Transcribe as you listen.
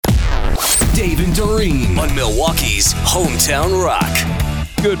and Doreen on Milwaukee's Hometown Rock.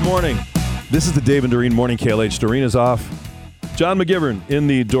 Good morning. This is the Dave and Doreen Morning KLH. Doreen is off. John McGivern in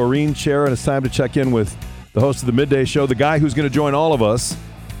the Doreen chair, and it's time to check in with the host of the Midday Show, the guy who's going to join all of us,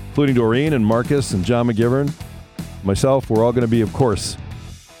 including Doreen and Marcus and John McGivern. Myself, we're all going to be, of course,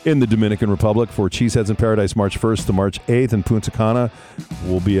 in the Dominican Republic for Cheeseheads in Paradise March 1st to March 8th in Punta Cana.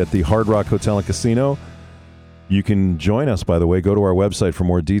 We'll be at the Hard Rock Hotel and Casino. You can join us, by the way. Go to our website for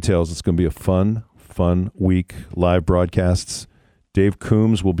more details. It's going to be a fun week. Live broadcasts. Dave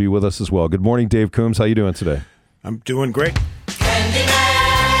Coombs will be with us as well. Good morning, Dave Coombs. How you doing today? I'm doing great.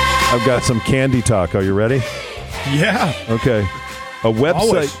 I've got some candy talk. Are you ready? Yeah. Okay. A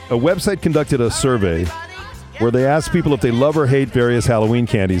website conducted a survey where they asked people if they love or hate various Halloween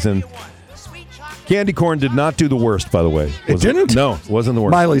candies, and candy corn did not do the worst, by the way. It didn't? No, it wasn't the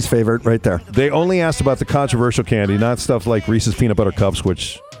worst. Miley's favorite right there. They only asked about the controversial candy, not stuff like Reese's Peanut Butter Cups,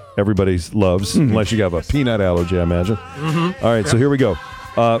 which everybody loves, unless you have a peanut allergy, I imagine. Mm-hmm. All right, so here we go.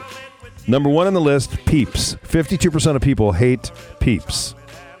 Number one on the list, Peeps. 52% of people hate Peeps.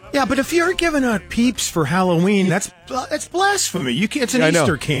 Yeah, but if you're giving out Peeps for Halloween, that's blasphemy. It's an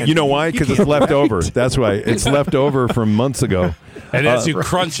Easter candy. You know why? Because it's left over. That's why. It's left over from months ago. And as you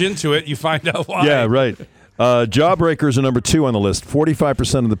crunch into it, you find out why. Yeah, right. Jawbreakers are number two on the list.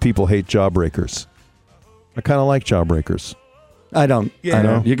 45% of the people hate Jawbreakers. I kind of like Jawbreakers. I don't. Yeah. I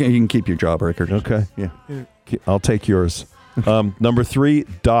know. You can keep your Jawbreaker. Okay. Yeah. I'll take yours. Number three,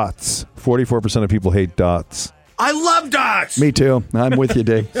 Dots. 44% of people hate Dots. I love Dots. Me too. I'm with you,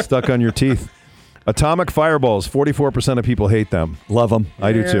 Dave. Stuck on your teeth. Atomic Fireballs. 44% of people hate them. Love them.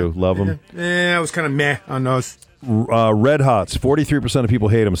 I do too. Love them. I was kind of meh on those. Red Hots. 43% of people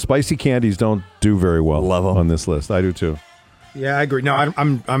hate them. Spicy candies don't do very well. Love them. On this list. I do too. Yeah, I agree. No,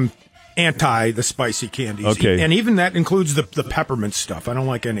 I'm anti the spicy candies. Okay. And even that includes the peppermint stuff. I don't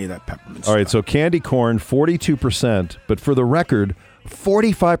like any of that peppermint stuff. All right, so candy corn, 42%. But for the record,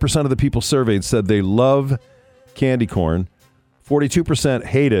 45% of the people surveyed said they love candy corn. 42%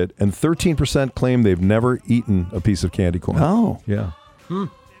 hate it, and 13% claim they've never eaten a piece of candy corn. Oh. Yeah.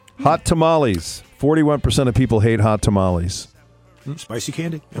 Hot tamales. 41% of people hate hot tamales. Spicy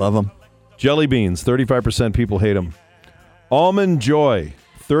candy. Yeah. Love them. Jelly beans. 35% people hate them. Almond Joy.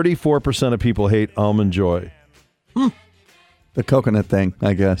 34% of people hate Almond Joy. The coconut thing,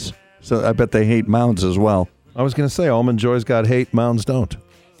 I guess. So I bet they hate Mounds as well. I was going to say Almond Joy's got hate, Mounds don't.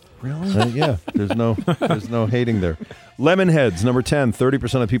 Really? Yeah, there's no hating there. Lemon Heads, number 10.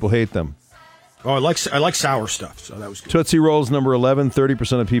 30% of people hate them. Oh, I like sour stuff, so that was good. Tootsie Rolls, number 11.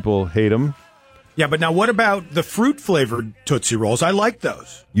 30% of people hate them. Yeah, but now what about the fruit-flavored Tootsie Rolls? I like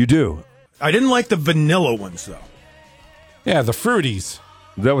those. You do? I didn't like the vanilla ones, though. Yeah, the Fruities.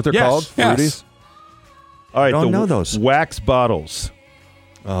 Is that what they're Yes. called? Yes. Fruities? All right, I don't know those. Wax bottles.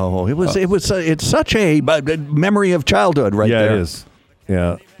 Oh, it's such a memory of childhood right there. Yeah, it is.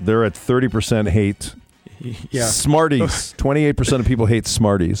 Yeah, they're at 30% hate. Yeah. Smarties. 28% of people hate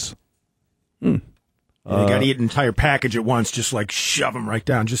Smarties. You got to eat an entire package at once, just like shove them right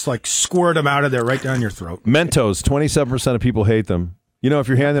down, just like squirt them out of there right down your throat. Mentos. 27% of people hate them. You know, if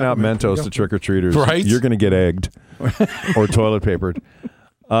you're handing out Mentos to trick-or-treaters, Right? You're going to get egged or toilet papered.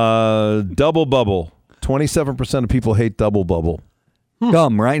 Double Bubble. 27% of people hate Double Bubble.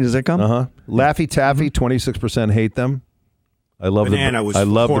 Gum, right? Is it gum? Uh-huh. Laffy Taffy. 26% hate them. I love Banana was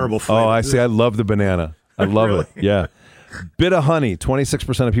horrible flavor. Oh, I see. I love the banana. I love Really? it. Yeah. Bit of Honey.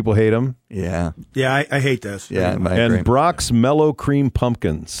 26% of people hate them. Yeah. Yeah, I hate this. Yeah. I agree. And Brock's Mellow Cream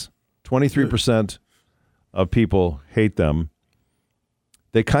Pumpkins. 23% of people hate them.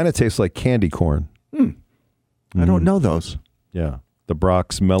 They kind of taste like candy corn. I don't know those. Yeah. The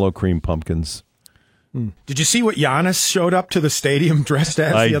Brock's Mellow Cream Pumpkins. Did you see what Giannis showed up to the stadium dressed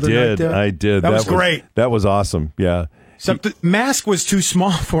as the other night? I did. That was great. That was awesome. Yeah. Except the mask was too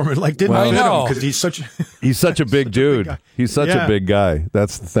small for him. It didn't Well, fit I him know. because he's such. He's such a big dude. He's such a big guy.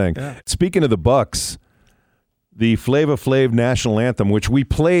 That's the thing. Yeah. Speaking of the Bucks, the Flava Flav national anthem, which we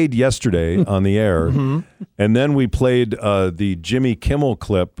played yesterday on the air, and then we played the Jimmy Kimmel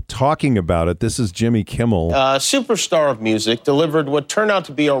clip talking about it. This is Jimmy Kimmel. Superstar of music delivered what turned out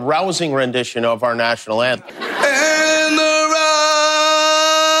to be a rousing rendition of our national anthem. And the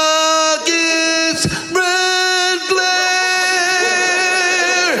Rockets red flare.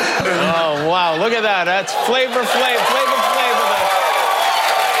 Oh, wow, look at that. That's Flavor Flav with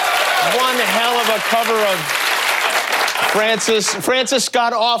one hell of a cover of Francis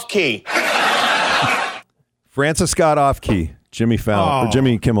Scott Off-Key. Francis Scott Off-Key. Jimmy Fallon or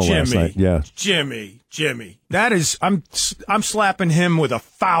Jimmy Kimmel last night. Yeah. Jimmy. That is, I'm slapping him with a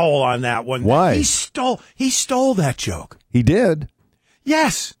foul on that one. Why? He stole that joke. He did.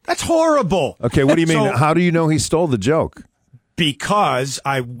 Yes, that's horrible. Okay, what do you mean? So- How do you know he stole the joke? Because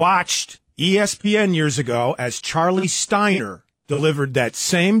I watched ESPN years ago as Charlie Steiner delivered that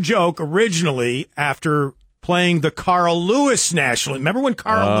same joke originally after playing the Carl Lewis national. Remember when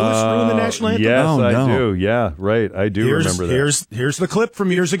Carl Lewis ruined the national anthem? Yes, Oh, I no. do. Yeah, right. I do remember that. Here's the clip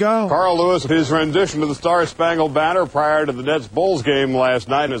from years ago. Carl Lewis, his rendition of the Star-Spangled Banner prior to the Nets-Bulls game last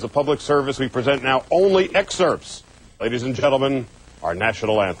night. And as a public service, we present now only excerpts. Ladies and gentlemen, our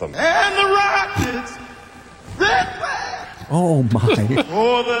national anthem. And the Rockets, that way Oh, my.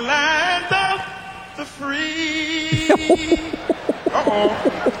 for the land of the free.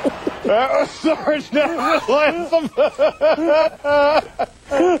 That was Sarge national anthem.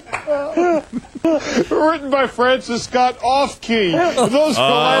 Written by Francis Scott Off-Key. Those were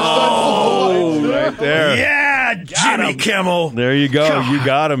last night. Right there. Yeah, Jimmy Kimmel. There you go. God. You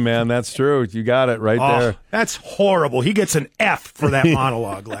got him, man. That's true. You got it right there. That's horrible. He gets an F for that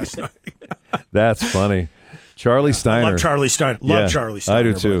monologue last night. That's funny. Charlie Steiner. Love Charlie Steiner. Love Charlie Steiner. I do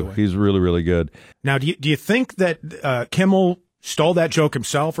by the too. way. He's really, really good. Now, do you think that Kimmel stole that joke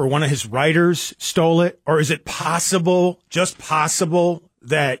himself, or one of his writers stole it, or is it possible, just possible,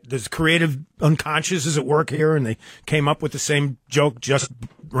 that there's creative unconscious is at work here, and they came up with the same joke just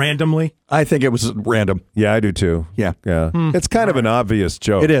randomly? I think it was random. Yeah, I do too. Yeah. Yeah. It's kind of an obvious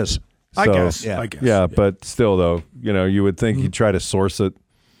joke. It is. I So, guess. yeah. I guess. Yeah, but still, though, you would think he'd try to source it.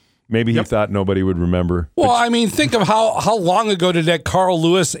 Maybe he thought nobody would remember. Well, I mean, think of how long ago did that Carl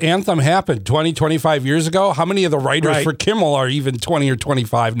Lewis anthem happen? 20, 25 years ago? How many of the writers Right. for Kimmel are even 20 or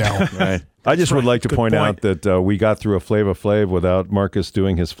 25 now? Right. I just would like to Good point out point. that we got through a Flava Flav without Marcus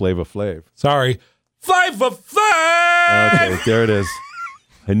doing his Flava Flav. Sorry. Flava Flav! Okay, there it is.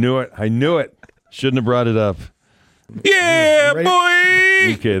 I knew it. Shouldn't have brought it up. Yeah, Right.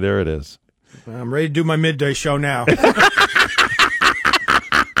 boy! Okay, there it is. I'm ready to do my midday show now.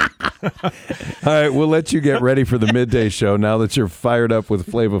 All right, we'll let you get ready for the midday show now that you're fired up with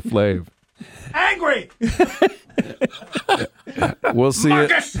Flava Flav. Angry! We'll see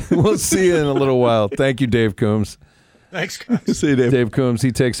Marcus! We'll see you in a little while. Thank you, Dave Coombs. Thanks, guys. See you, Dave. Dave Coombs,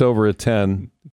 he takes over at 10.